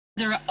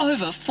There are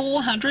over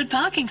 400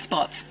 parking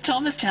spots.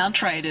 Thomastown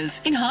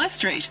Traders in High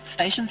Street,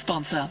 station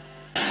sponsor.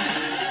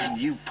 Can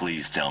you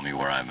please tell me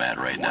where I'm at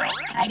right now?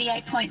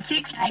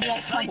 88.6, 88.6, At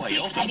Subway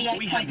Eltham,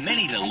 we have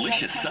many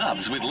delicious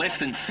subs with less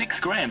than 6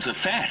 grams of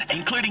fat,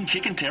 including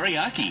chicken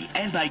teriyaki,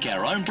 and bake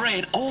our own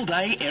bread all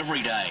day,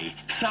 every day.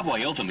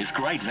 Subway Eltham is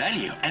great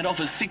value and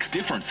offers 6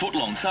 different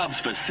foot-long subs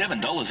for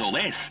 $7 or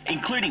less,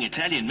 including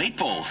Italian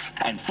meatballs.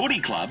 And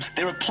footy clubs,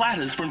 there are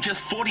platters from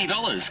just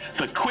 $40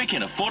 for quick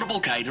and affordable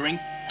catering.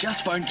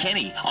 Just phone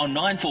Kenny on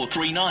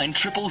 9439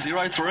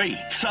 0003.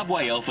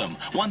 Subway Eltham,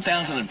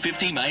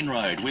 1050 Main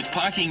Road, with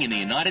parking in the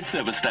United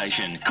Service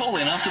Station. Call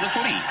in after the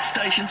footy.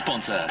 Station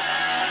sponsor.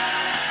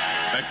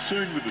 Back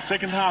soon with the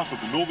second half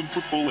of the Northern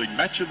Football League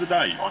Match of the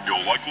Day on your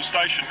local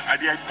station,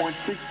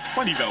 88.6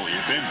 20 Valley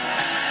FM.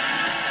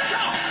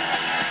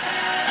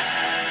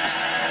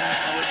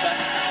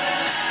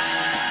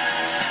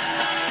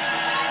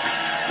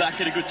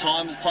 Back at a good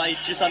time. The play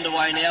just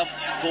underway now.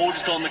 Ball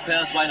just gone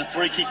McLeod's way and a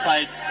free kick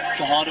played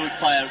to Heidelberg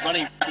player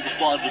running with the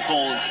flight of the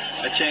ball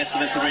and a chance for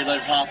them to reload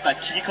at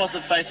half-back. Kick across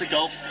the face of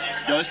goal.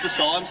 Goes to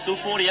Symes. Still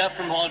 40 out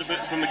from Heidelberg,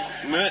 from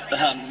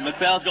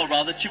McLeod's goal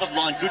rather. Chip up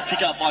line. Good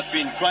pick up by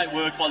Finn. Great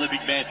work by the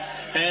big man.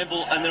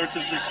 Handball, and there is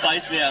some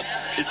space now.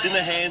 It's in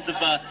the hands of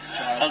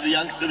the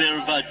youngster there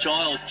of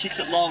Giles. Kicks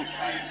it long.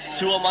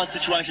 2-on-1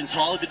 situation.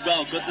 Tyler did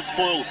well. Got the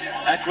spoil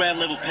at ground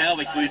level.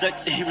 Powerwick.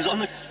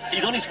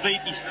 He's on his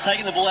feet. He's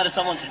taking the ball out of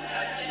someone's,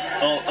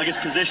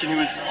 possession. He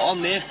was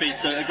on their feet,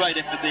 so a great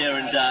effort there,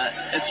 and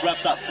it's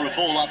wrapped up for a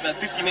ball up about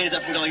 50 metres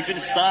up from goal. He's been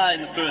a star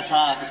in the first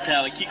half as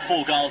Powerwick. Kicked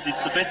 4 goals. His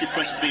defensive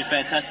pressure's been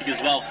fantastic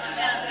as well.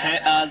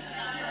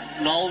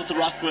 Noel with the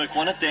ruck work,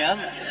 won it down.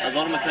 A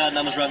lot of McLeod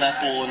numbers around that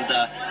ball, and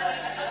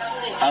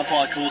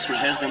umpire calls for it.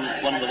 Hesden,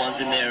 one of the ones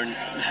in there, and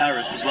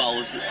Harris as well,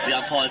 as the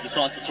umpire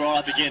decides to throw it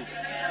up again.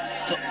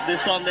 So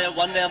this time there,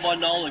 one down by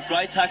Nolan.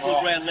 Great tackle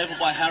at ground level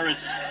by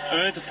Harris.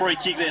 Earns a free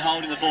kick there,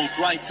 holding the ball.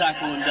 Great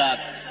tackle, and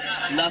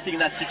nothing in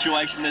that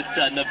situation that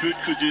Nabut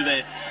could do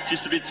there.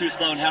 Just a bit too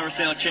slow, and Harris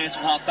now a chance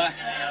from half back.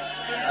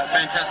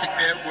 Fantastic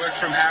work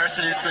from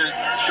Harrison. It's a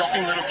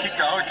shocking little kick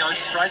though. It goes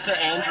straight to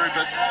Andrew,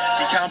 but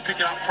he can't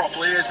pick it up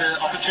properly. There's an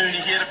opportunity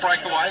here to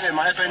break away. There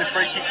may have been a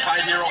free kick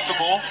paid here off the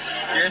ball.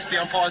 Yes, the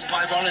umpire's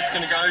played on. It's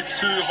going to go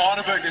to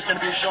Heidelberg. There's going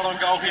to be a shot on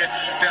goal here.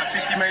 About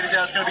 50 metres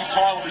out, it's going to be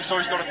Tyler. We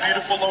saw he's got a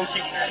beautiful long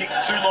kick, 2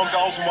 long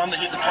goals and one that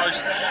hit the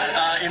post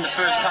in the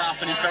first half.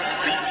 And he's got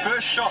the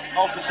first shot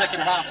of the second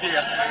half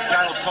here,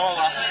 Caleb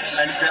Tyler.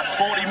 And he's about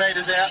 40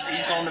 metres out.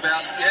 He's on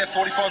about,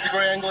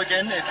 45-degree angle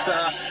again. It's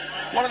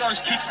one of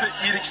those kicks that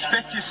you'd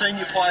expect your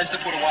senior players to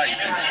put away, you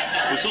think.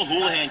 We saw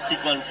Houlihan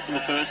kick one in the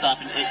first half,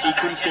 and he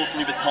couldn't score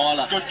from him, but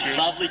Tyler. Good kick.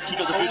 Lovely kick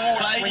on the boot,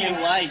 fading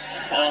late.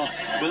 Well,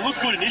 it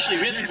looked good initially.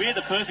 We had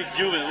the perfect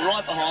view of it,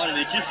 right behind him.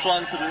 It just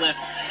swung to the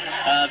left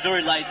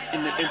very late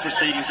in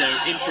proceedings there,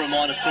 in for a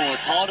minor score.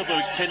 It's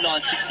Heidelberg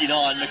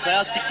 10-9-69,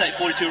 McLeod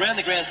 6-8-42. Around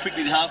the grounds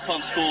quickly, the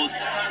half-time scores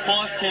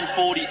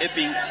 5-10-40,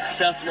 Epping,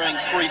 South Morang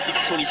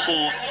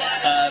 3-6-24.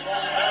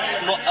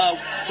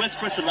 West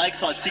Preston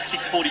Lakeside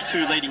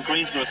 6-6-42, leading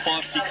Greensboro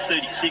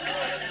 5-6-36.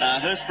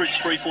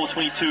 Hurstbridge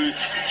 3-4-22,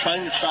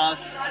 trailing the Stars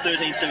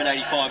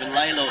 13-7-85, and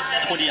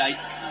Layla 28.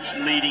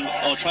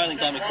 Trailing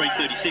Diamond Creek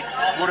 36.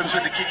 Woodhams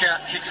with the kick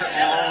out, kicks it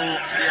long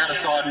to the outer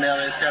side. Now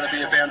there's going to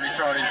be a boundary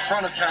thrown in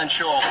front of Kane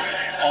Shaw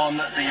on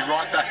the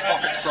right back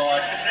pocket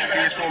side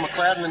here for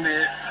McLeod, and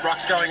the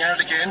ruck's going at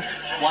it again.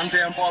 One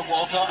down by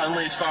Walter,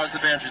 only as far as the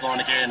boundary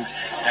line again,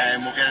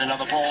 and we'll get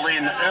another ball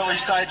in. Early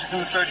stages in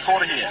the third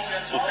quarter here.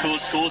 Of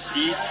course, scores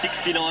here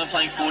 69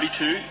 playing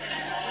 42.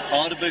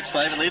 Heidelberg's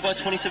favour, led by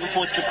 27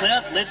 points.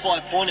 McLeod led by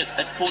a point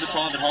at quarter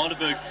time, but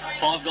Heidelberg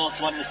 5 goals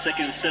to 1 in the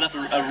second. It was set up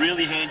a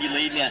really handy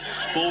lead now.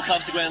 Ball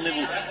comes to ground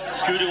level.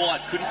 Scooter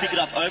White couldn't pick it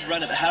up,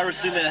 overrun it, but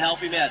Harris in there to help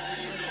him out.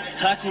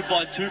 Tackled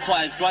by 2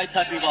 players. Great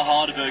tackling by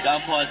Heidelberg.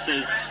 Umpire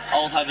says,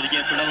 I'll have it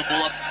again for another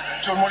ball up.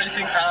 John, what do you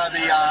think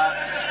the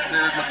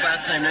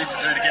McLeod team needs to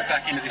do to get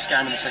back into this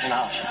game in the second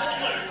half?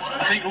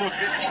 I think, look,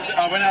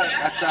 I went out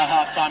at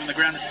half-time and the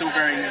ground is still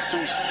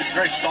it's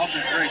very soft,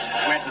 it's very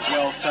wet as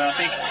well. So I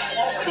think,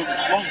 look,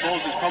 long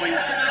balls is probably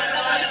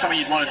something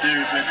you'd want to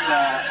do, but...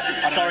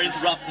 Sorry to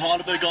interrupt,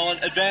 Heidelberg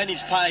on.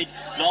 Advantage paid.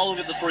 Nolan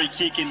with the free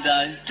kick, and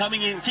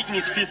coming in, kicking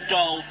his 5th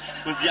goal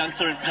was the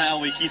youngster in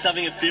Powerwick. He's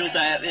having a field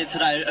day out there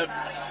today.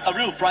 A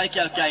real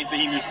breakout game for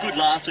him. He was good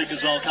last week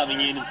as well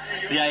coming in.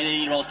 The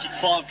 18-year-old kicked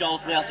 5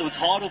 goals now, so it's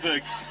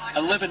Heidelberg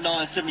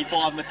 11-9-75,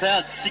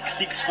 McLeod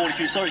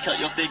 6-6-42. Sorry to cut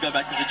you off there, go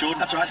back to the Jordan.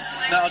 That's right.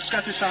 No, I'll just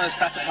go through some of the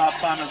stats at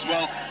half-time as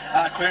well.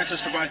 Clearances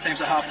for both teams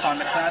at half-time.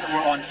 McLeod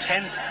were on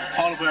 10,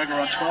 Heidelberg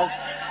were on 12.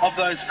 Of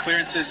those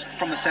clearances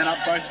from the centre,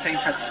 both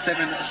teams had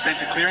 7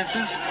 centre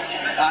clearances.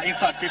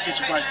 Inside 50s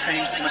for both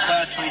teams,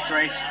 McLeod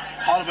 23,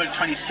 Heidelberg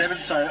 27,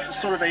 so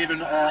sort of even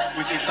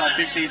with inside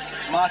 50s.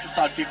 Mark's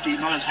inside 50,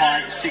 not as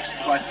high as 6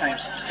 for both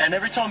teams. And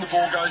every time the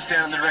ball goes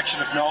down in the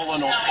direction of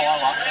Nolan or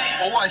Tyler,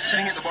 always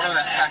sitting at the bottom of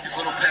that pack is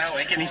little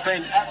Powick, and he's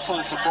been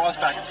absolutely surprised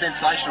back. It's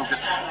sensational,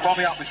 just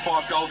bobbing up with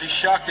 5 goals. He's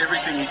sharked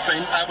everything. He's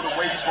been able to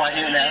weave his way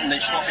in and out in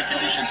these sloppy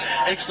conditions.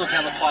 Excellent to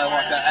have a player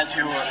like that, as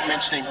you were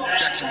mentioning,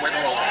 Jackson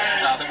Weatherall,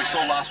 that we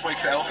saw last week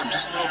for Eltham.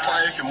 Just a little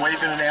player who can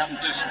weave in and out and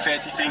do some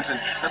fancy things, and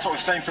that's what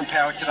we've seen from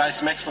Powick today,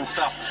 some excellent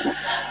stuff.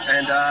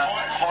 And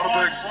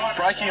Heidelberg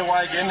breaking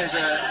away again. There's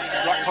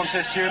a ruck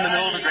contest here in the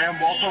middle of the ground.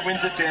 Walter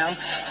wins it down.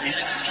 He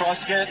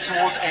tries to get it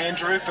towards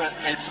Andrew, but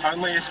it's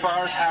only as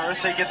far as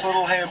Harris. He gets a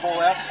little handball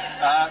out.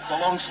 The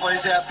long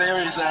sleeves out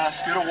there is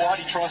Scooter White.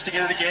 He tries to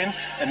get it again,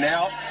 and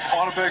now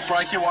Heidelberg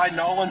breaking away.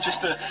 Nolan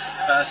just a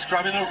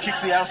scrubby little kick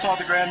to the outside of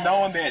the ground. No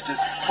one there.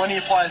 Just plenty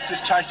of players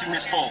just chasing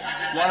this ball.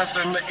 One of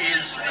them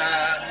is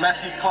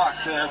Matthew Clark,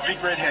 the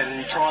big redhead,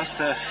 and he tries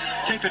to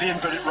keep it in,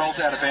 but it rolls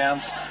out of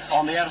bounds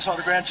on the outer side of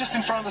the ground, just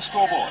in front of the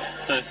scoreboard.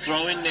 So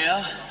throw in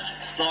now,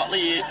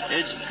 slightly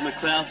edged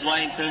McLeod's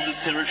way in terms of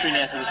territory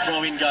now, so the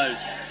throw in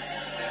goes.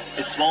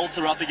 It's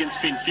Walter up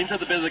against Finn. Finn's had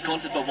the better of the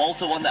contest, but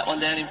Walter won that one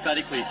down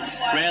emphatically.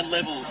 Ground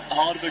level,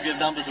 Heidelberg have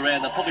numbers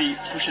around. They'll probably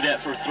push it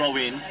out for a throw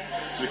in.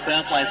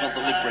 McLeod players want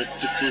to live for it,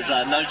 but there's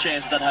no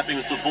chance of that happening.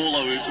 It was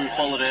Tabula who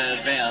followed it out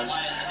of bounds.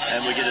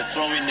 And we get a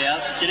throw in now.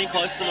 Getting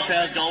close to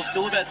McLeod's goal,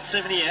 still about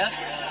 70 out.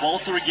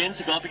 Walter again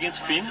to go up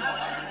against Finn.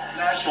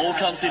 Ball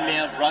comes in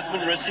now,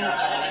 Ruckman wrestling.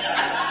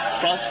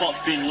 Front spot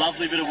Finn,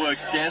 lovely bit of work.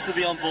 Down to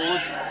the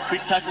on-ballers,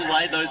 quick tackle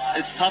laid.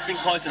 It's tough and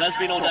close, it has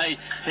been all day.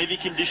 Heavy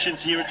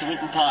conditions here at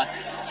Winton Park.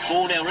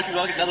 Ball now, Ricky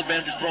Rocket, another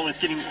boundary throw, and it's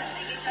getting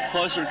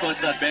closer and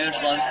closer to that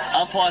boundary line.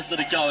 Umpires let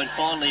it go, and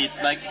finally it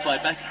makes its way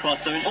back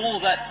across. So in all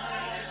of that,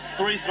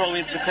 3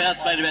 throw-ins,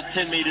 McLeod's made about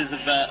 10 metres of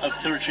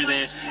territory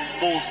there.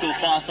 Ball still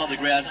far side of the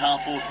ground,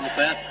 half forward from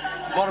McLeod.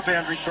 A lot of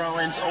boundary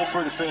throw-ins all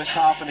through the first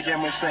half, and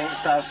again we've seen at the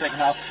start of the second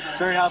half,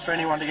 very hard for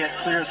anyone to get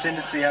clear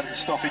ascendancy out of the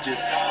stoppages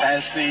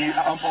as the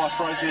umpire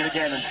throws it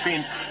again, and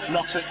Finn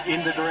knocks it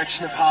in the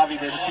direction of Harvey.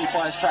 There's a few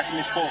players tracking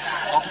this ball.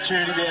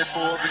 Opportunity there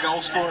for the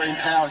goal scorer in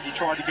Power. He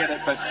tried to get it,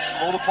 but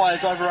all the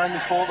players overrun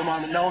this ball at the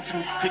moment. No one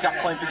can pick up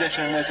clean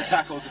possession, and there's a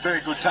tackle. It's a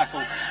very good tackle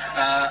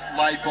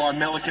laid by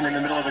Melican in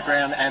the middle of the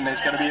ground, and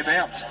there's going to be a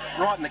bounce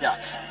right in the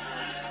guts.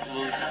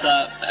 Well,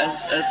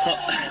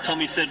 as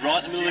Tommy said,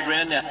 right in the middle of the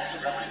ground now.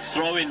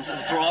 Throw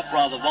up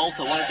rather.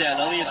 Walter won it down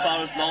only as far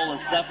as Nolan.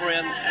 Snap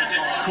around,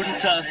 couldn't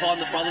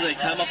find the brother there.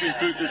 Came up his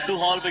boot. There's still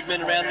Heidelberg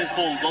men around this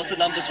ball. Lots of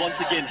numbers once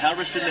again.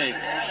 Harrison there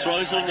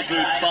throws it on the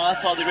boot. Far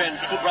side of the ground.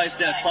 Foot race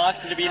now.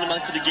 Clark's going to be in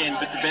amongst it again,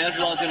 but the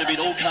boundary line's going to be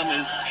all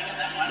comers.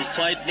 We've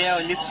played now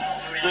in this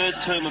third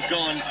term of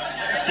gone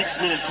 6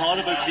 minutes.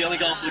 Heidelberg's the only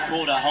goal for the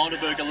quarter.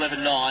 Heidelberg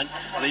 11-9,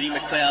 leading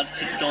McLeod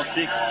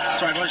 6-6.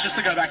 Sorry, boys, just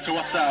to go back to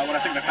what I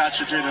think McLeod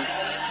should do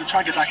to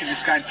try and get back in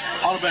this game.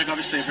 Heidelberg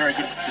obviously a very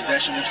good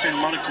possession. We've seen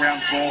a lot of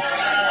ground ball.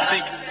 I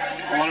think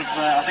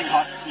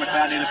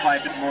McLeod need to play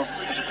a bit more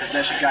of a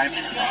possession game.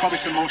 Probably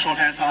some more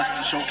short-hand passes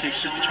and short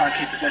kicks just to try and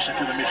keep possession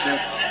through the midfield.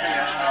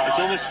 It's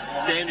almost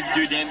damned if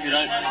you do, damned if you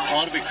don't.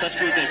 Heidelberg's such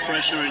good with their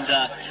pressure and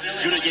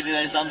good at getting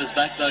those numbers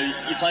back, though.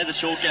 You play the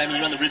short game and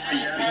you run the risk, but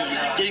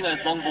getting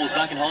those long balls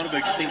back in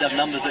Heidelberg, you seem to have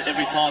numbers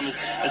every time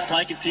as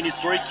play continues.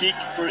 3 kick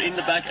for in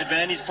the back,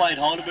 advantage played.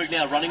 Heidelberg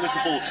now running with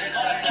the ball.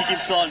 Kick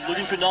inside,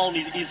 looking for Nolan.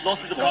 He's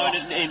lost his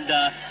opponent, and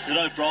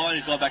O'Brien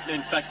has gone back.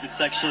 In fact,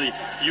 it's actually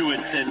Hewitt,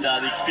 and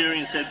the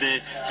experience head there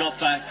got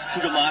back,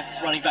 took a mark,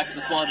 running back to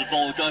the flight of the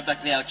ball, going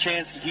back now.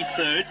 Chance, he's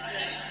third.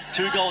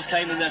 2 goals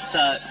came in that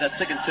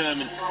second term,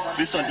 and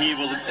this one here,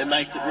 well, it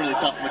makes it really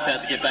tough for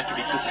McLeod to get back if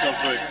he puts himself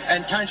through.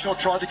 And Kane Shaw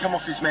tried to come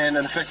off his man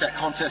and affect that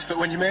contest, but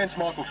when your man's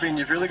Michael Finn,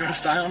 you've really got to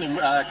stay on him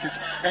because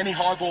any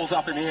high ball's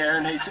up in the air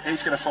and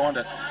he's going to find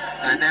it.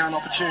 And now an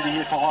opportunity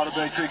here for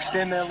Heidelberg to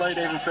extend their lead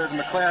even further.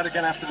 McLeod are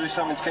going to have to do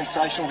something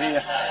sensational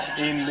here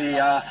in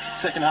the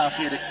second half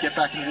here to get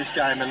back into this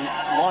game. And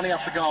lining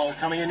up for goal,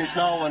 coming in is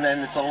Nolan,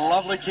 and it's a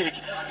lovely kick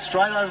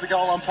straight over the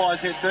goal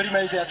umpire's head, 30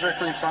 metres out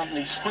directly in front, and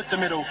he split the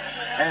middle,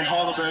 and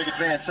Heidelberg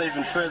advance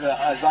even further.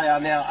 They are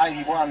now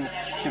 81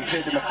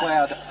 compared to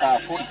McLeod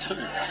 42.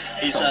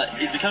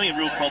 He's becoming a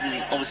real problem,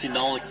 obviously.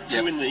 Nolan,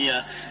 2 in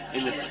the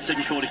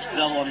second quarter,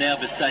 the other one now,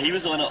 but he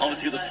was the one that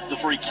obviously got the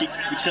free kick,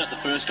 which set up the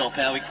first goal.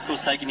 Power, of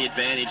course, taking the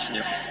advantage.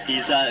 Yep.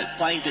 He's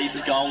playing deep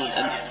at goal,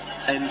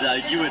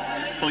 and Hewitt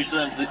probably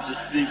still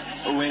have the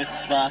awareness and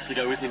smarts to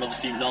go with him.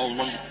 Obviously, Nolan,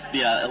 one of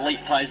the elite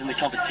players in the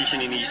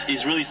competition, and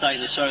he's really starting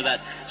to show that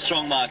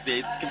strong mark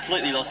there.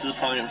 Completely lost his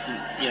opponent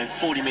from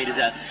 40 metres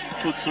out,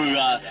 put through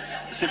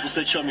the simple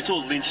set shot. We saw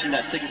Lynch in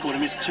that second quarter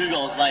miss 2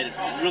 goals late.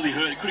 It really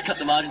hurt. It could have cut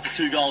the margin to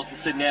 2 goals.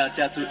 Instead, now it's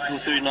out to a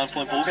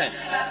 39-point ball game.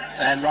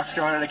 And Ruck's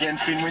going at it again.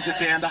 Finn wins it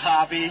down to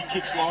Harvey.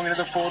 Kicks long into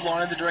the forward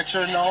line in the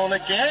direction of Nolan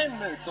again.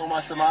 It's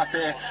almost a mark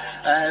there.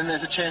 And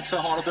there's a chance for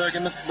Heidelberg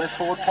in the left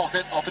forward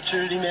pocket.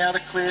 Opportunity now to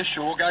clear.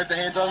 Shaw gave the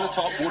hands over the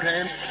top.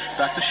 Woodhams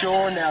back to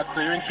Shaw. And now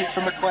clearing kick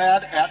from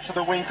McLeod out to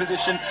the wing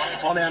position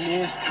on our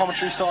nearest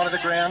commentary side of the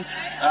ground.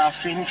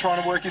 Finn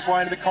trying to work his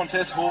way into the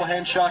contest.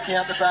 Houlihan sharking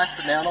out the back.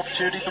 But now an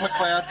opportunity for McLeod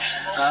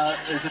McLeod.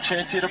 There's a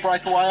chance here to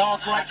break away. Oh,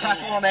 great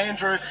tackle on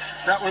Andrew.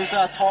 That was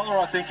Tyler,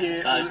 I think.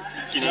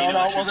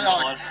 No, it wasn't.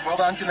 Oh, well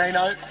done,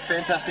 Ganino.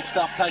 Fantastic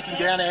stuff taking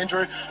down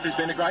Andrew, who's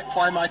been a great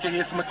playmaker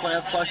here for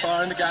McLeod so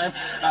far in the game.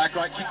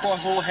 Great kick by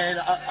Houlihan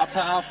up to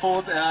half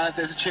forward.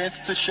 There's a chance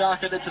to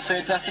shark it. It's a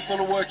fantastic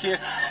little work here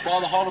by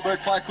the Heidelberg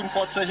player. Couldn't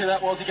quite see who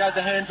that was. He gave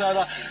the hands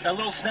over. A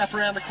little snap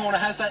around the corner.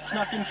 Has that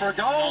snuck in for a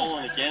goal?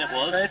 Nolan again it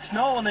was. It's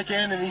Nolan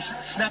again, and he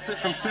snapped it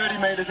from 30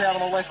 metres out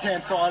on the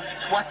left-hand side,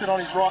 whacked it on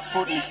his right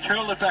foot, and he's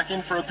curled it back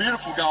in for a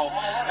beautiful goal.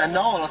 And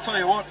Nolan, I'll tell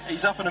you what,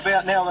 he's up and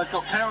about now. They've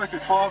got Powick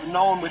with 5 and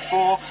Nolan with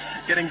 4.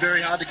 Getting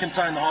very hard to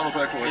contain the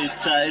Heidelberg boys.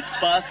 It's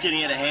fast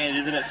getting out of hand,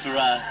 isn't it, for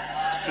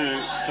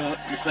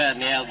McLeod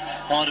now.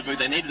 Heidelberg,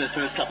 they needed their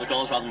first couple of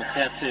goals rather than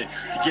McLeod to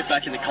get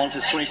back in the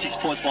contest. 26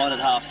 points behind at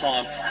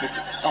half-time.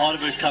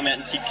 Heidelberg's come out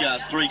and kicked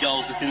 3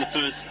 goals within the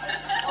first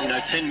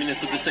 10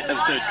 minutes of the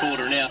third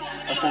quarter. Now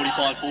a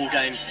 45-ball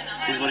game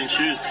is what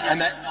ensues. And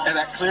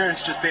that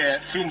clearance just there,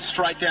 Finn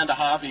straight down to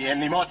Harvey,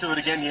 and he might do it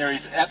again here.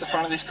 He's at the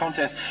front of this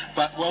contest,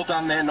 but well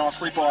done there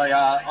nicely by,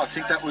 I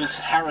think that was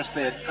Harris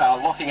there,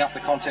 locking up the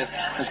contest.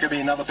 There's going to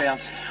be another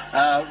bounce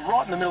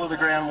right in the middle of the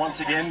ground once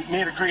again,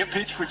 near the cricket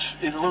pitch, which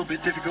is a little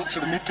bit difficult for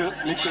the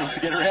midfielders to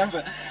get around,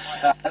 but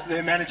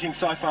they're managing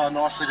so far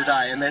nicely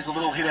today. And there's a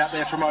little hit out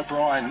there from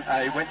O'Brien.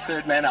 He went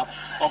third man up.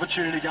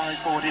 Opportunity going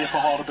forward here for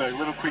Heidelberg.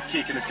 Little quick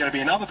kick, and it's going to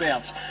be another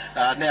bounce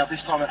now,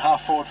 this time at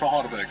half forward for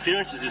Heidelberg.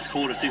 Clearances this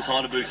quarter since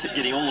Heidelberg's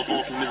getting all the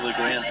ball from the middle of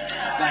the ground.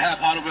 They have.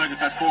 Heidelberg have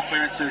had 4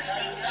 clearances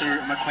to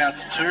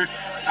McLeod's 2.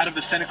 Out of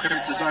the centre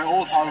clearances, though,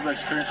 all of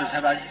Heidelberg's clearances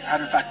have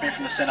in fact been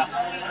from the centre,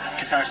 in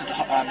comparison to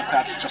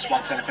McLeod's just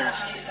 1 centre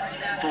clearance.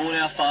 Ball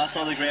now far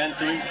side of the ground,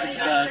 doing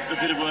a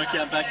bit of work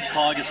out back to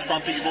Tigers,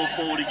 thumping the ball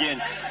forward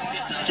again.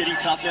 Getting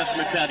tough now for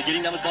McLeod,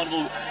 getting numbers by the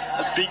ball.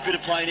 A big bit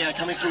of play now,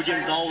 coming through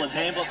again, Nolan,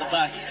 handball at the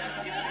back.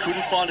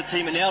 Couldn't find a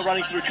team, and now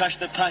running through, crashing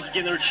the pack.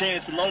 Again, they're a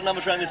chance. A lot of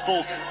numbers around this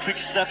ball. Quick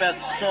snap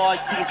outside,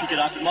 couldn't pick it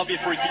up. It might be a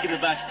free kick in the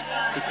back.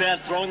 McLeod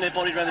throwing their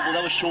body around the ball.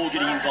 That was Shaw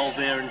getting involved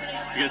there, and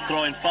we're going to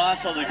throw in far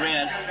side of the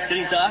ground.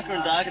 Getting darker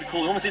and darker to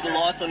call. You almost need the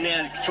lights on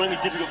now. Extremely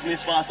difficult from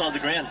this far side of the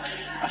ground.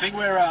 I think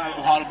where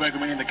Heidelberg are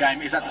winning the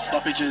game is at the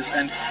stoppages,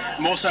 and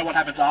more so what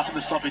happens after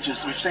the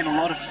stoppages. We've seen a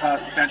lot of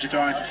boundary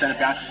throw-ins and centre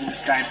bounces in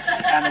this game,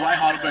 and the way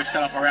Heidelberg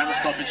set up around the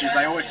stoppages,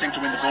 they always seem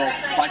to win the ball,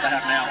 like they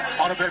have now.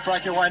 Heidelberg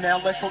breaking away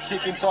now, left foot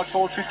kick inside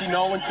forward 50.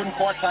 Nolan couldn't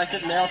quite take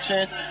it. Now a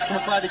chance for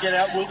McLeod to get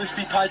out. Will this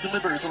be paid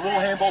deliberate? It's a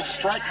little handball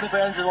straight to the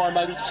boundary line,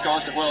 maybe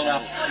disguised it well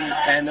enough,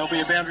 and there'll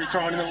be a boundary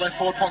throw in the left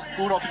forward pocket.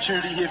 Good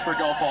opportunity here for a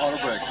goal for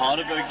Heidelberg.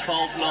 Heidelberg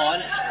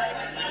 12-9.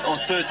 Or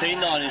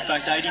 13-9 in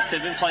fact,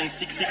 87, playing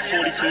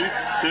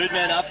 6-6-42. Third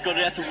man up, got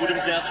it out to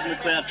Woodhams now from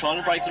McLeod, trying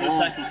to break through the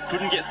tackle,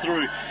 couldn't get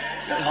through.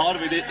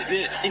 Heidelberg,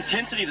 the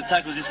intensity of the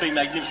tackle has just been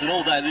magnificent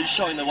all day. They're just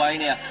showing the way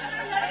now.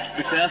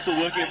 McLeod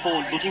still working it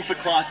forward, looking for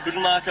Clark,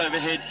 couldn't mark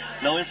overhead,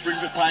 no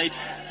infringement paid.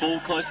 Ball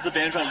close to the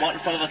boundary, right in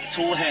front of us,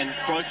 Houlihan,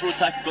 broke through a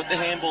tackle, got the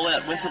handball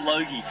out, went to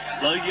Logie.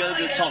 Logie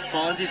over the top,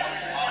 finds his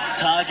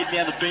target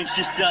now, the bench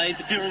just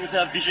interfering with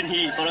our vision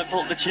here. If I don't pull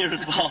up the chair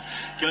as well.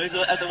 Goes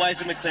at the way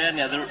for McLeod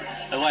now. They're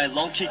away,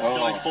 long kick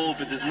going forward,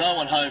 but there's no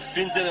one home.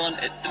 Finn's the one,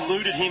 it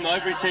eluded him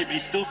over his head, but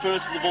he's still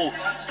first to the ball.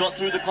 Got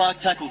through the Clark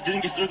tackle,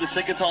 didn't get through the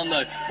second time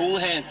though.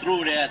 Houlihan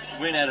threw it out,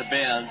 went out of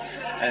bounds,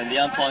 and the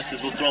umpire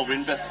says we'll throw it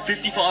in. But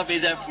 55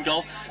 metres out from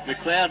goal,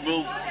 McLeod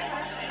will.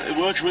 It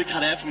works really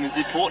cut out for them. It's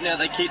important now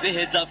they keep their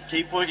heads up,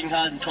 keep working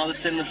hard and trying to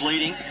stem the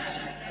bleeding.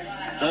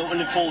 Don't want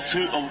to fall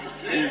too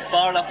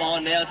far enough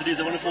behind now as it is.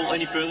 They want to fall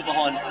any further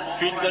behind.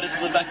 Finn got it to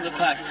the back of the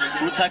pack.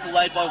 Good tackle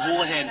laid by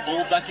Houlihan.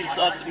 Ball back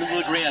inside the middle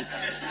of the ground.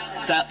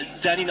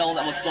 Danny Nolan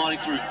that was sliding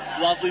through.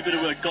 Lovely bit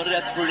of work. Got it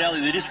out to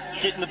Brunelli. They're just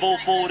getting the ball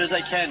forward as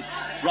they can.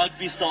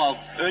 Rugby style.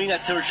 Earning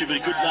that territory, but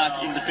a good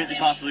mark in defensive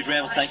half of the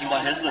ground was taken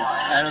by Heslin.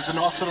 And it was a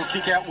nice little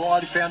kick out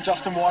wide. He found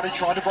Justin White, who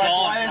tried to break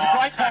away. There's a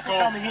great tackle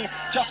coming here.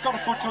 Just got a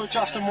foot to it,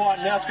 Justin White.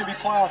 Now it's going to be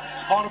player.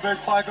 Heidelberg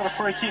player got a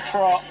free kick for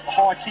a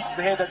high kick to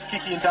the head. That's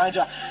Kiki in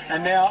danger.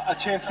 And now a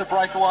chance to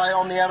break away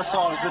on the outer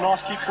side. It's a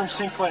nice kick from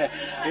Sinclair.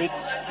 It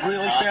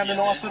really found a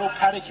nice little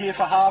paddock here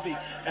for Harvey.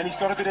 And he's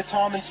got a bit of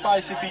time and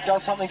space if he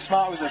does something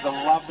smart with it. It's a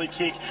lovely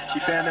kick. He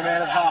found a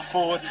man at half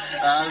forward.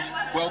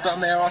 Well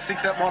done there. I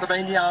think that might have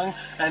been Young.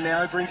 And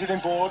now he brings it in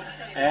board.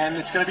 And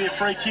it's going to be a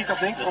free kick, I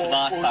think. Or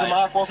was it a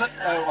mark, was it?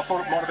 I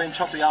thought it might have been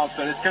chopped the arms,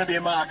 but it's going to be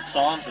a mark.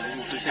 Symes, I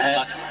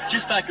think.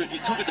 Just back, you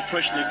took at the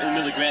pressure in the middle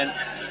of the ground.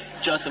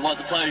 Justin White,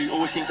 the player who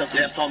always thinks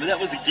upset his time, but that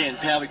was again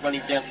Powick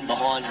running down from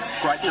behind.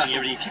 Great tackle.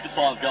 Everything. He kicked the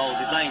 5 goals.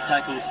 He's laying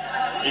tackles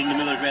in the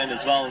middle of the ground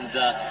as well, and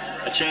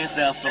a chance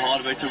now for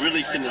Heidelberg to really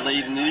extend the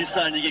lead. And it is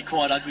starting to get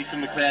quite ugly for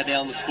McLeod now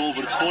on the score,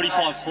 but it's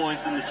 45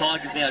 points, and the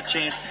Tigers now a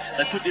chance.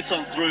 They put this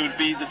one through. It'd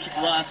be the kick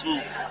last.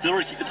 Well, they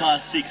already kicked the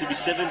past 6. It'll be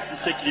 7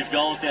 consecutive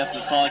goals now for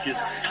the Tigers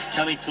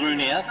coming through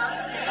now.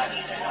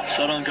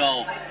 Shot on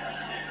goal.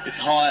 It's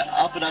high,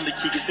 up and under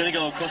kick. It's going to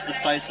go across the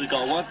face of the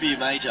goal. Won't be a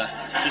major.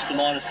 Just a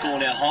minor score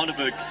now.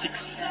 Heidelberg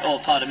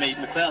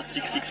McLeod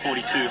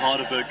 6-6-42.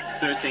 Heidelberg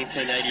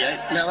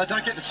 13-10-88. Now, they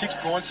don't get the 6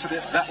 points for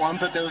that one,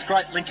 but there was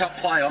great link-up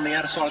play on the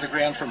outer side of the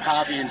ground from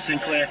Harvey and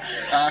Sinclair.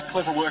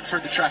 Clever work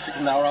through the traffic,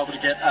 and they were able to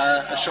get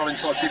a shot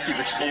inside 50,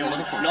 which is what we're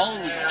looking for.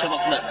 Nolan was come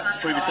up from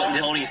that previous goal. He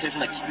was holding his head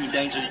from that kicking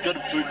danger. He got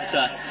a boot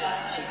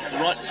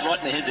right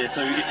in the head there,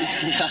 so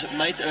he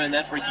made to earn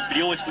that free kick, but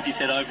he always puts his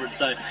head over it,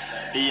 so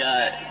he...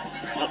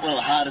 one of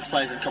the hardest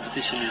players in the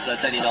competition is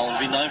Danny Nolan.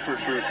 Been known for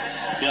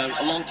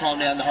a long time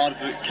now in the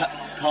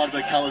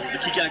Heidelberg colours. The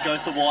kick out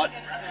goes to White.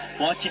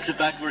 White kicks it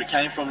back where it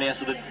came from now,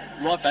 so they're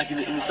right back in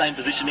the same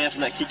position now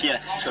from that kick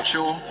out. He's got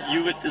Shaw.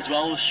 Hewitt as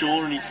well as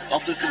Shaw, and he's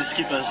opted for the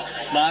skipper.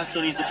 Marks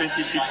on his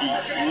defensive 50,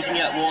 looking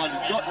out wide.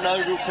 Got no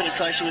real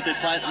penetration with their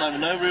play at the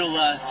moment, no real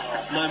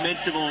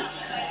momentum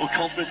or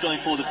confidence going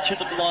forward. They've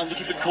chipped up the line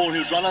looking for Core,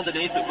 who's run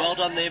underneath, but well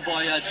done there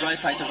by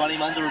Drapac to run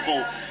him under a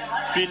ball.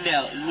 Finn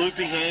now,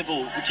 looping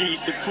handball, which he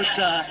put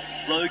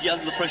Logie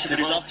under the pressure, but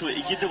he's up to it.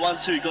 He gives the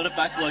 1-2, got it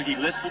back Logie,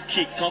 left foot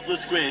kick, top of the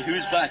square,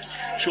 who's back?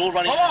 Shaw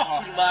running,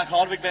 mark,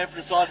 Heidelberg man from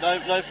the side,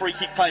 no free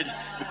kick paid.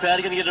 McLeod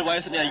are going to get it away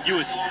with it now.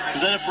 Hewitt,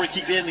 there's no free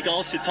kick there in the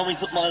goal, so Tommy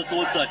put minus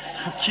forward, so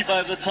chip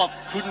over the top,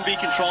 couldn't be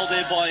controlled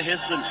there by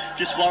Heston,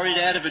 just worried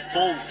out of it,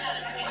 ball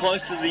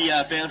close to the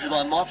boundary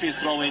line, might be a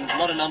throw-in, a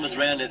lot of numbers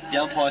around it.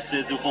 The umpire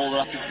says he'll ball it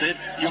up instead.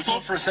 I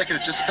thought for a second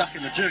it just stuck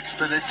in the jukes,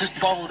 but it just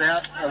bobbled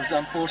out. It was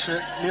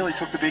unfortunate, nearly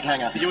took the big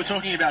hanger. You were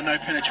talking about no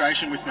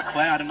penetration with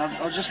McLeod, and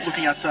I was just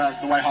looking at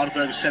the way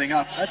Heidelberg is setting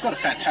up. They've got a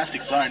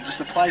fantastic zone, just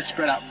the plays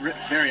spread out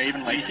very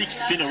evenly. You see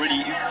Finn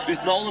already,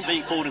 with Nolan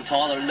being forward and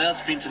Tyler, allows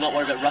Finn to not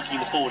worry about rucking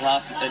the forward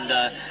half,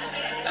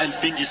 and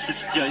Finn just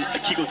sits a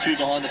kick or two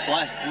behind the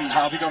play.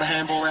 Harvey got a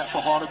handball out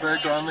for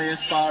Heidelberg, only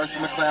as far as the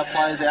McLeod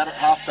players out at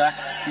half-back.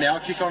 Now a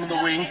kick onto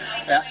the wing,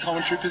 out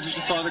commentary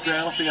position side of the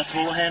ground. I think that's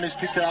Houlihan who's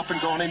picked it up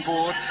and gone in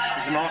board.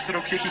 There's a nice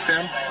little kick he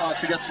found. I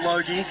think that's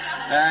Logie,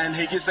 and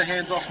he gives the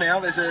hands off now.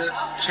 There's a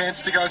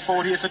chance to go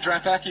forward here for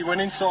Drapac. He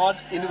went inside,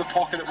 into the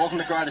pocket. It wasn't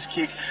the greatest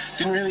kick.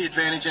 Didn't really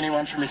advantage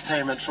anyone from his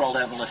team, and it's rolled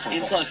out in the left foot.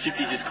 Inside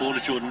 50s this quarter,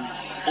 Jordan.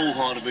 All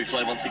Heidelberg's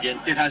way once again.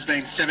 It has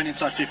been 7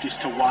 inside 50s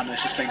to 1.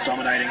 It's just been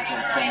dominating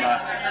from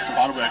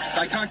Heidelberg.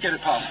 They can't get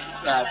it past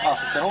the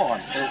centre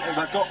line.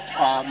 They've got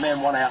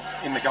man one out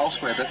in the goal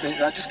square, but they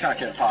just can't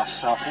get it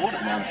past half forward at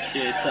the moment.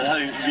 Yeah, it's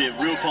having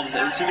real problems.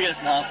 As soon as you get it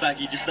from half back,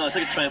 you just know it's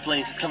like a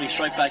trampoline. It's just coming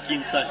straight back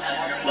in. So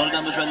a lot of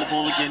numbers around the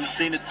ball again.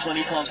 Seen it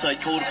plenty of times, so they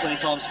called it plenty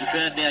of times.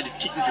 McLeod now just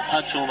kicking to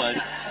touch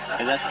almost.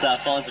 And that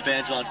finds the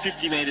boundary line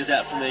 50 metres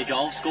out from their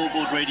goal.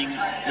 Scoreboard reading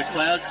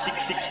McLeod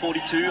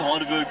 6-6-42,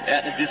 Heidelberg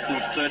out in the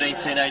distance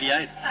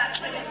 13-10-88.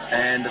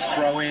 And the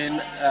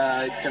throw-in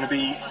going to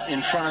be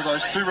in front of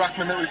those two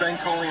ruckmen that we've been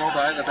calling all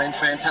day. They've been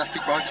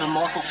fantastic, both from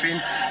Michael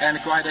Finn and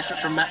a great effort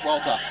from Matt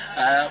Walter,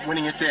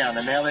 winning it down.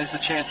 And now there's a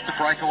chance to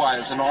break away. It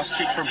was a nice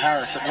kick from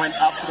Harris. It went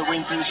up to the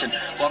wing position.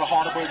 A lot of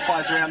Heidelberg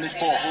players around this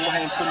ball.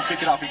 Houlihan couldn't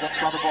pick it up. He got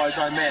smothered by his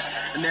own man.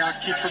 And now a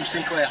kick from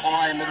Sinclair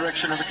high in the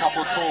direction of a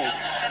couple of talls.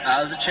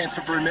 There's a chance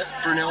for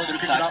Brunelli to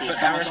pick it up, but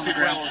Harris did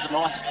well. It was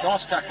a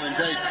nice tackle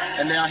indeed.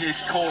 And now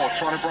here's Core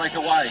trying to break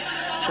away,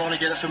 trying to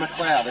get it to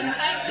McLeod, and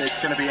it's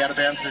going to be out of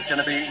bounds. There's going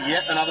to be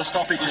yet another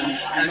stoppage, and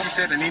as you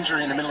said, an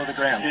injury in the middle of the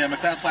ground. Yeah,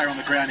 McLeod player on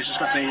the ground. He's just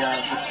got the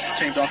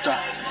team doctor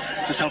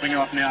just helping him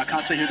up now. I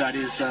can't see who that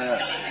is.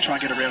 Try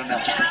and get a read on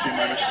that just in a few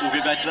moments. We'll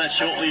get back to that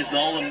shortly as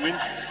Nolan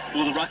wins.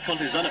 Well, the ruck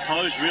contest is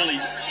unopposed, really.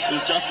 It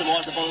was Justin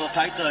White at the bottom of the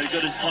pack, though. He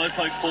got his toe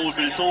poked forward,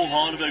 but it's all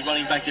Heidelberg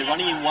running back there,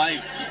 running in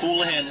waves.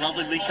 Houlihan,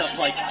 lovely link-up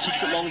play,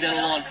 kicks it long down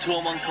the line,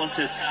 2-on-1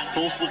 contest,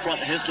 falls to the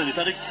front. Heslin,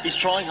 he's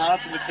trying hard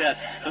from McLeod,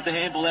 but the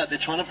handball out, they're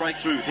trying to break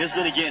through.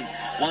 Heslin again,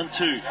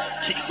 1-2,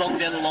 kicks long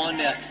down the line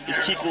now. His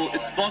kick will,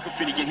 it's Michael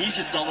Finn again, he's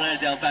just dominated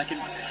down back, and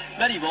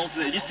Matty Walter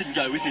there just didn't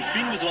go with him.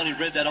 Finn was the one who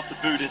read that off the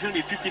boot. It's going to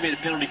be a 50-metre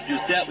penalty because he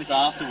was dealt with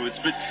afterwards,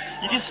 but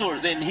you just saw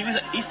it then.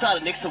 He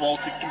started next to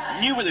Walter,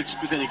 knew where the kick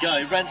was going to go.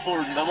 He ran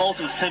forward, and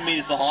Walter was 10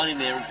 metres behind him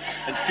there,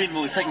 and Finn,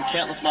 well, he's taken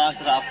countless marks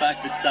at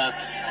half-back, but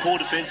poor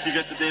defensive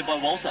effort there by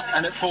Walter.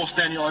 And it forced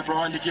Daniel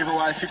O'Brien to give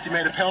away a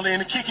 50-metre penalty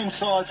and a kick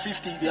inside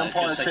 50. The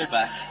umpire said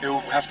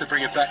he'll have to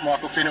bring it back,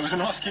 Michael Finn. It was a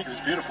nice kick. It was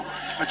beautiful.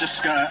 I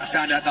just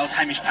found out that was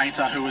Hamish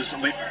Painter who was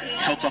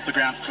helped off the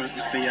ground with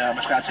the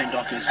McLeod team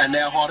doctors. And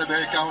now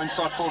Heidelberg go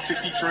inside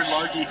 450 through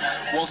Logie.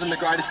 Wasn't the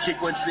greatest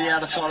kick, went to the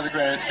outer side of the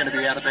ground. It's going to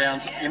be out of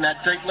bounds in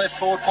that deep left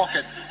forward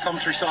pocket,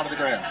 commentary side of the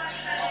ground.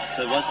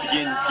 So once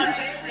again, it's getting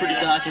pretty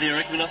dark in here. I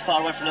reckon we're not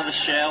far away from another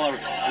shower.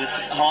 And it's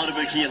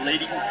Heidelberg here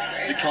leading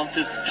the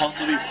contest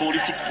comfortably,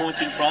 46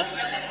 points in front.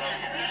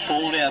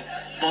 Ball now,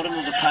 bottom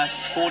of the pack,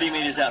 40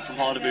 metres out from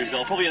Heidelberg's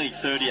goal. Probably only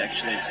 30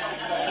 actually.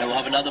 So we'll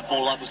have another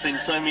ball up. We've seen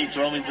so many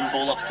throw-ins and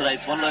ball-ups today.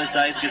 It's one of those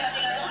days against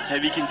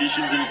heavy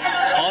conditions, and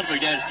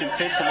Heidelberg now is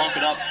content to lock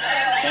it up.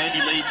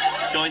 Handy lead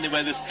going their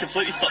way. They've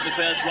completely stopped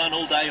McLeod's run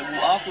all day.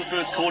 After the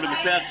first quarter,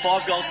 McLeod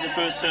 5 goals in the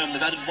first term.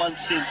 They've added one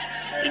since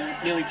in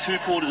nearly 2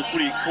 quarters of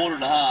footy, a quarter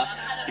and a half.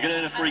 They're going to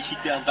earn a free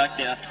kick down back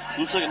now.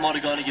 Looks like it might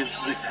have gone against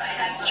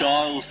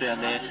Giles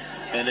down there.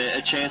 And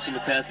a chance for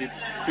McLeod to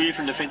clear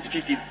from defensive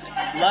 50.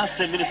 last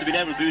 10 minutes have been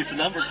able to do this a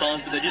number of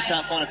times, but they just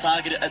can't find a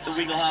target at the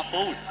wing or half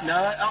forward.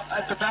 No,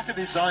 at the back of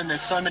this zone,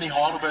 there's so many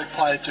Heidelberg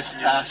players just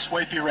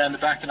sweeping around the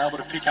back and able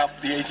to pick up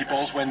the easy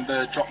balls when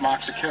the drop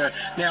marks occur.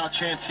 Now a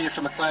chance here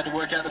for McLeod to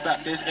work out the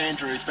back. There's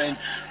Andrew, who's been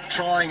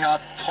trying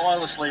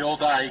tirelessly all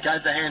day. He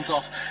gave the hands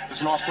off. It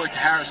was nice work to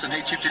Harrison.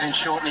 He chipped it in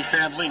short and he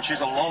found Lynch,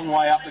 who's a long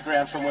way up the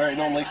ground from where he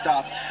normally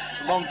starts.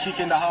 Long kick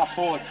into half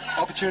forward.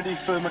 Opportunity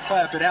for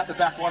McLeod, but out the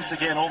back once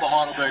again, all the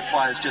Heidelberg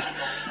players just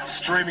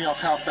streaming off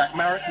half back.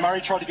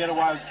 Murray tried to get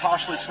away. It was a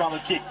partially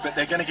smothered kick, but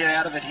they're going to get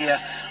out of it here,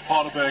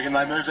 Heidelberg, and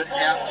they move it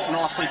out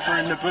nicely through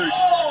Naboot.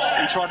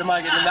 He tried to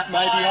make it, and that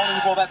may be holding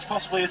the ball. That's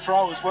possibly a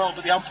throw as well,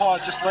 but the umpire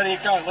just letting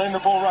it go, letting the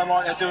ball run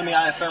like they do in the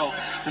AFL.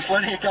 Just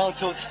letting it go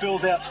until it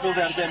spills out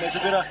again. There's a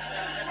bit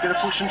of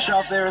push and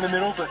shove there in the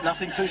middle, but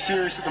nothing too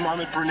serious at the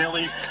moment.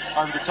 Brunelli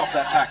over the top of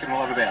that pack and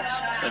we'll have a bounce.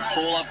 So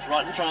ball up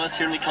right in front of us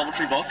here in the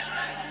commentary box.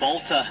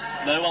 Bolter,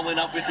 no one went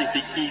up with it.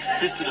 He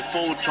fisted it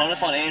forward, trying to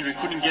find Andrew,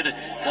 couldn't get it.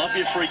 Might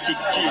be a free kick.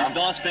 Gee,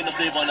 nice bend up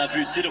there by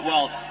Naboot, did it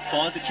well.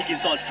 Finds the kick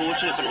inside,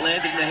 fortunate, but it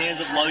landed in the hands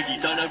of Logie.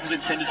 Don't know if it was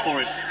intended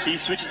for it. He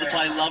switches to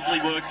play,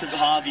 lovely work to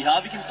Harvey.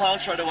 Harvey can play on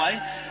straight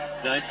away.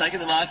 No, he's taken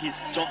the mark, he's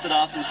dropped it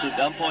afterwards, so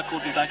the umpire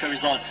calls him back over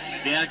his line.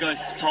 Now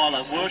goes to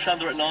Tyler, worked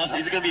under it nicely.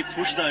 Is it going to be a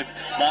push though?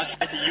 Mark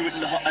back to Hewitt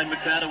and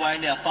McLeod away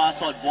now, far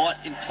side, White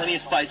in plenty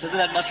of space. Hasn't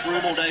had much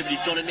room all day, but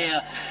he's got it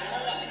now.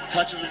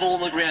 Touches the ball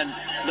on the ground.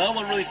 No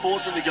one really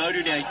forward from the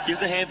go-to now. He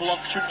gives a handball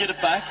off, should get it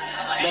back.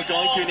 Not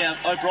going to now.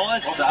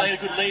 O'Brien's made a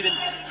good lead, and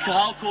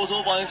Cahal calls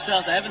all by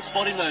himself. They haven't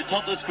spotted him though.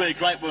 Top of the square,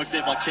 great work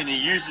there by Kenny.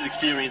 He used his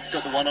experience,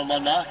 got the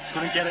one-on-one mark.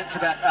 Couldn't get it to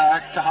that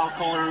Cahal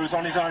caller who was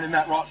on his own in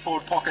that right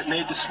forward pocket.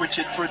 Needed to switch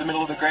it through the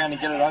middle of the ground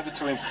and get it over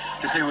to him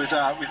because he was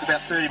with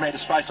about 30 metre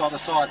space either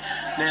side.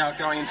 Now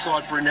going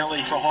inside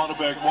Brunelli for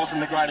Heidelberg. It wasn't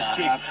the greatest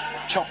kick.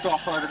 Chopped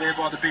off over there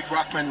by the big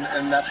ruckman,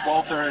 and that's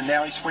Walter, and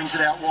now he swings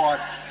it out wide.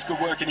 It's good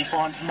work, and he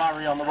finds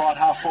Murray on the right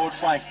half forward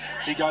flank.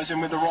 He goes in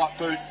with the right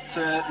boot. It's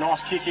a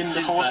nice kick in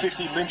the forward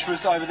 50. Lynch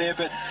was over there,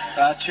 but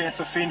chance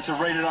for Finn to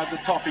read it over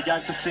the top. He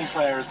gave to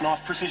Sinclair. It's nice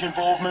precision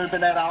ball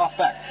movement at half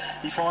back.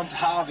 He finds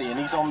Harvey, and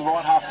he's on the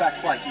right half back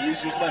flank. He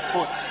uses his left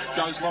foot,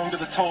 goes long to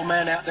the tall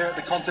man out there at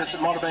the contest.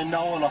 It might have been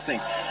Nolan, I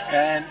think,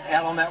 and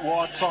out on that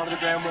wide side of the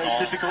ground where it's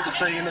difficult to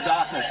see in the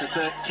darkness. It's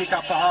a kick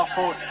up to half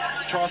forward.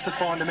 Tries to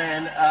find a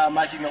man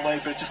making the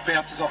lead, but it just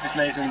bounces off his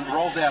knees and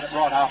rolls out at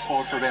right half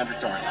forward for a boundary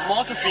throw.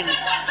 Michael Finn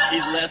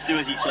is allowed to do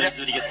as he pleases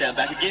when he gets down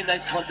back. Again,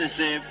 that contest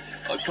there,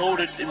 I called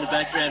it in the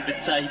background, but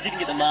he didn't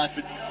get the mark,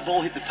 but the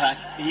ball hit the pack.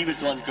 He was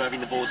the one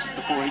grabbing the balls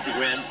before it hit the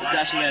ground,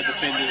 dashing out a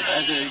defender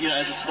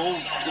as a small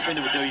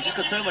defender would do. He's just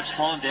got so much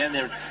time down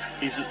there.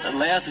 He's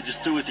allowed to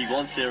just do as he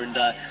wants there, and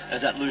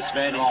as that loose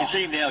man. And you can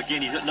see him now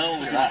again. He's got no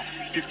one within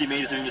 50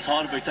 metres of him. As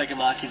Heidelberg take a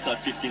mark inside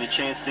 50 and a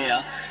chance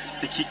now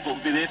to kick will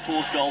be their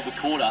fourth goal of the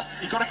quarter.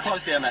 You've got to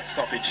close down that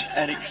stoppage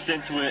and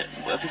extend to a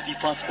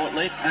 50-plus point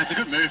lead. And it's a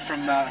good move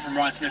from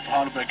Ryan Smith, the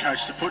Heidelberg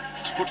coach, to put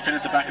Finn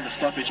at the back of the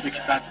stoppage. At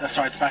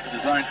the back of the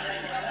zone,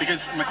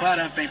 because McLeod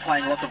have been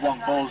playing lots of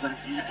long balls, and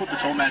you put the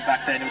tall man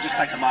back there, and he'll just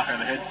take the mark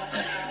overhead.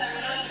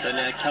 Yeah. So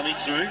now coming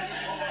through,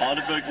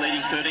 Heidelberg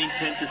leading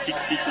 13-10 to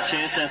 6-6. A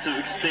chance now to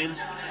extend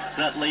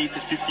that lead to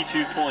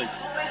 52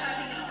 points.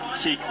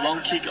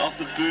 Long kick off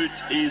the boot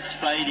is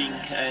fading,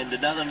 and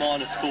another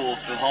minor score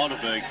for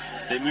Heidelberg.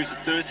 They move to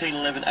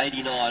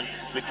 13-11-89.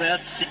 McLeod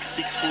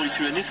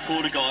 6-6-42. In this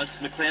quarter, guys,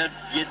 McLeod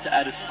yet to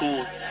add a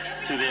score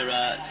to their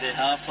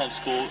halftime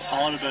score.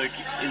 Heidelberg,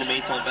 in the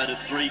meantime, have added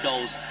 3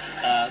 goals.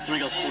 3.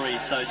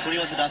 So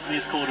 21-0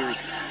 this quarter is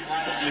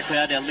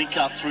McLeod now link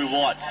up through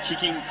White,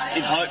 kicking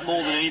in hope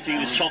more than anything.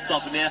 It's chopped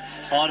up, and now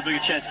Heidelberg a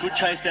chance. Good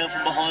chase down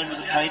from behind. Was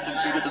it Payton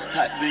who got the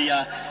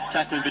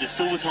tackling, but it's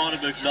still with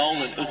Heidelberg.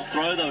 Nolan. It was a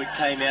throw though. It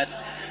came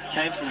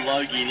from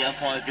Logie, and the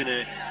umpire's going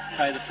to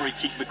pay the free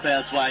kick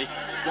McLeod's way.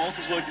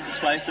 Walter's worked into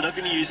space. They're not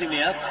going to use him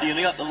now. They're going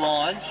to up the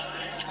line.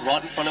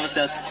 Right in front of us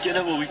now.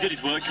 Well, we've got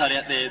his work cut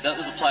out there. That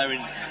was a player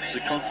in the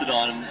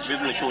Considine, and we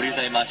haven't really called his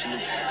name much. And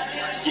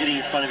getting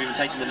in front of him and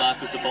taking the mark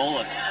was the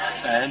bowler.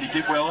 And he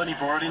did well, and he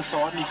brought it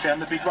inside, and he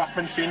found the big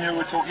ruckman Finn, who we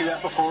were talking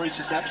about before. He's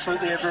just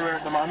absolutely everywhere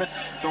at the moment.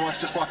 It's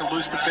almost just like a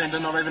loose defender,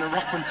 not even a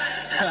ruckman.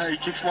 He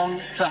kicks long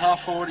to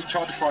half forward. He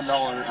tried to find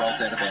Nolan, and it rolls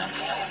out of bounds.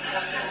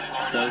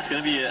 So it's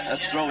going to be a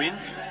throw-in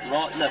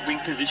right in that wing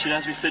position.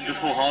 As we said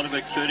before,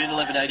 Heidelberg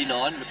 13-11-89,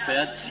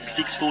 McLeod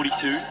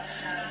 6-6-42.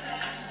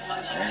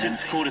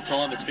 Since quarter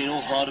time, it's been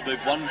all Heidelberg.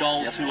 1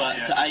 goal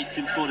to 8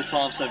 since quarter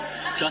time. So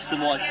Justin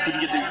White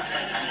couldn't get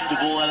the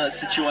ball out of that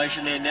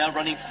situation there. Now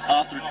running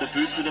after the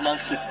boots in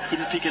amongst it,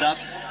 couldn't pick it up.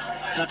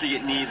 Tough to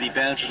get near the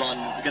boundary line.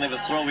 We're going to have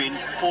a throw in.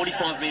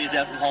 45 metres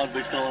out from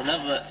Heidelberg's goal.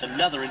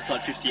 Another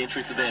inside 50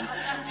 entry for them.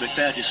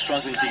 McLeod just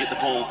struggling to get the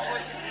ball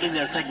in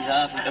there attacking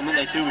half, and when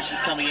they do, it's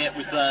just coming out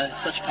with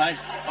such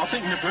pace. I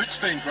think Naboot's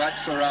been great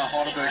for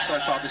Heidelberg so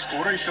far this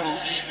quarter. He's got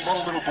a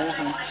lot of little balls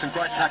and some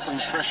great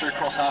tackling pressure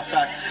across half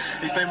back.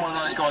 He's been one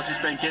of those guys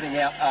who's been getting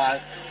out,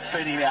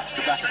 feeding out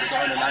to the back of the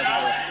zone and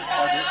able to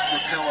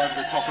repel over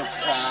the top of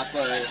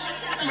the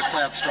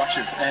McLeod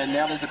structures. And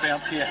now there's a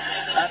bounce here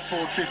at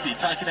forward 50,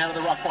 taken out of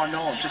the ruck by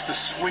Nolan. Just a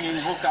swinging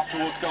hook up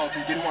towards goal.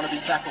 He didn't want to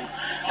be tackled.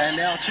 And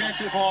now a chance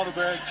here for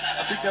Heidelberg.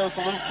 I think there was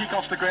a little kick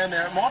off the ground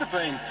there. It might have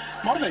been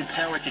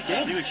Powick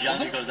again. He was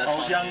young. I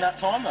was young that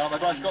time. They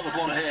both got the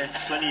blonde hair.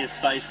 Plenty of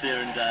space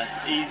there and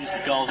easiest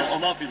of goals. I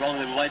might be wrong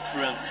there. We'll wait for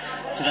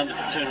numbers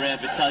to turn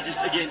around. But just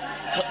again,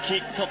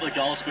 kick, top of the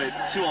goal square,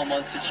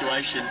 2-on-1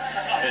 situation.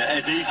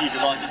 As easy as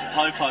you like, just a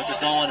toe poke,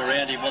 but no one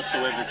around him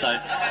whatsoever. So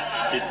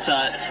it's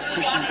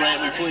Christian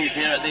Brantley pulling his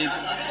hair out there.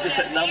 This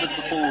numbers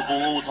before the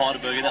ball with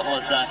Heidelberg, and that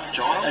was a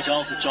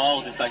goal to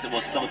Giles. In fact, it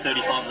was number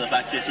 35 in the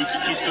back there. So he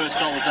kicked his first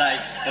goal of the day,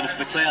 and it's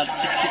McLeod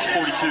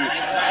 6-6-42,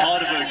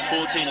 Heidelberg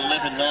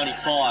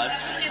 14-11-95,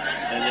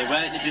 and they're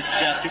waiting to just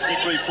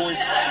 53 points.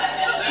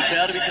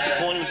 McLeod to be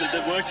disappointed with it. They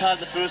worked hard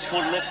in the first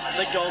quarter,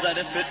 let go of that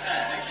effort.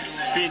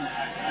 Finn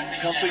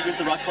comfortably wins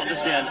the ruck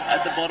contest down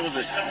at the bottom of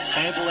it.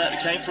 Handball out,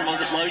 it came from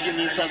Logan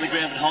the inside of the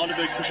ground, but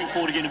Heidelberg pushing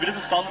forward again. A bit of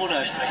a fumble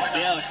though.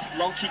 Now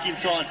long kick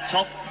inside,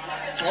 top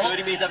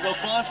 30 metres up, got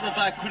 5 from the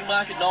back, couldn't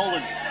mark it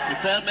Nolan.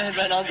 McLeod may have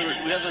ran under it.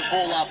 We have the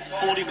ball up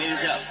 40 metres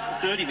out,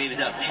 30 metres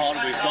out from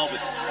Heidelberg's goal, but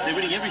they're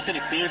winning every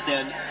centre clearance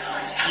down.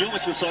 You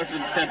almost feel sorry for the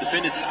McLeod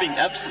defenders, just being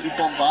absolutely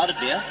bombarded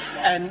now.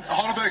 And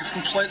Heidelberg is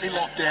completely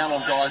locked down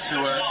on guys who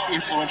are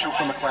influential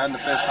for McLeod in the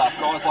first half.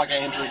 Guys like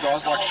Andrew,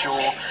 guys like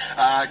Shaw,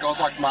 guys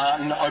like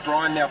Martin.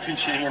 O'Brien now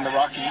pinch hitting in the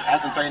ruck. He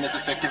hasn't been as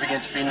effective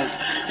against Finn as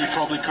he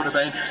probably could have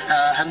been.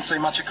 Haven't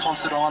seen much of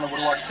Considine. I would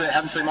like to say,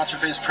 haven't seen much of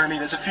Fez Premi.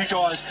 There's a few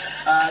guys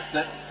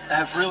that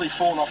have really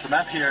fallen off the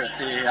map here at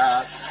the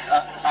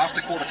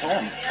after quarter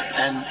time,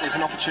 and there's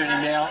an opportunity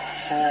now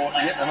for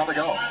yet another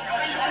goal.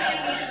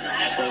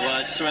 So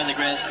just around the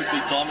grounds quickly,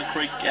 Diamond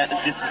Creek at the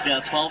distance now,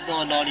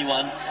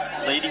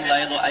 12-9-91, leading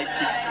Layla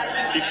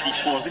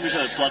 8-6-54. I think we've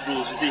got blood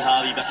rules. We see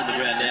Harvey back on the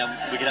ground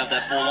now. We can have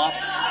that ball up.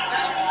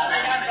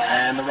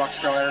 And the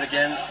rucks go at it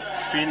again.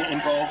 Finn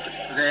involved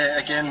there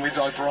again with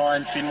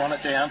O'Brien. Finn won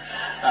it down,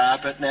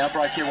 but now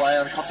break your way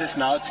out of the contest.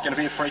 No, it's going to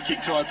be a free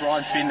kick to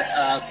O'Brien. Finn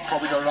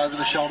probably got it over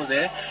the shoulder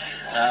there.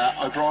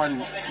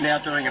 O'Brien now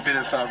doing a bit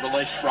of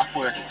release ruck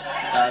work.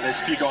 There's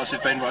a few guys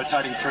who've been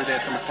rotating through there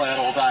for McLeod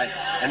all day,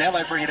 and now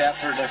they bring it out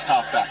through left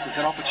half back. There's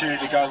an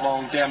opportunity to go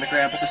long down the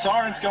ground, but the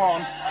siren's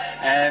gone,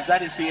 and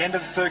that is the end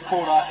of the third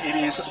quarter. It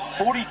is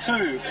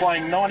 42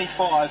 playing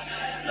 95.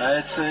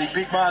 It's a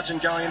big margin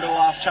going into the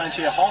last change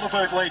here.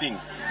 Heidelberg leading.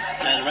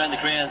 And around the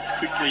grounds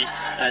quickly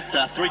at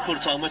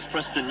three-quarter time, West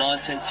Preston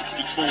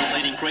 9-10-64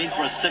 leading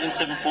Greensboro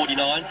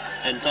 7-7-49,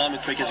 and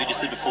Diamond Creek, as we just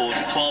said before,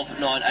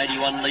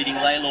 12-9-81 leading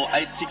Laylaw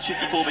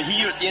 8-6-54. But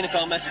here at the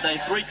NFL Match today,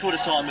 three-quarter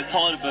time with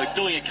Heidelberg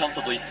doing it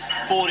comfortably,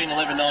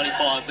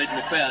 14-11-95 leading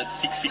McLeod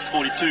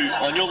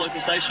 6-6-42 on your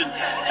local station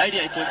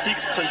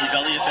 88.6 Plenty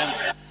Valley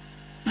FM.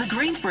 The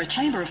Greensboro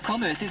Chamber of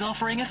Commerce is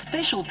offering a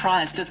special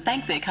prize to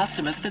thank their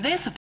customers for their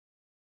support.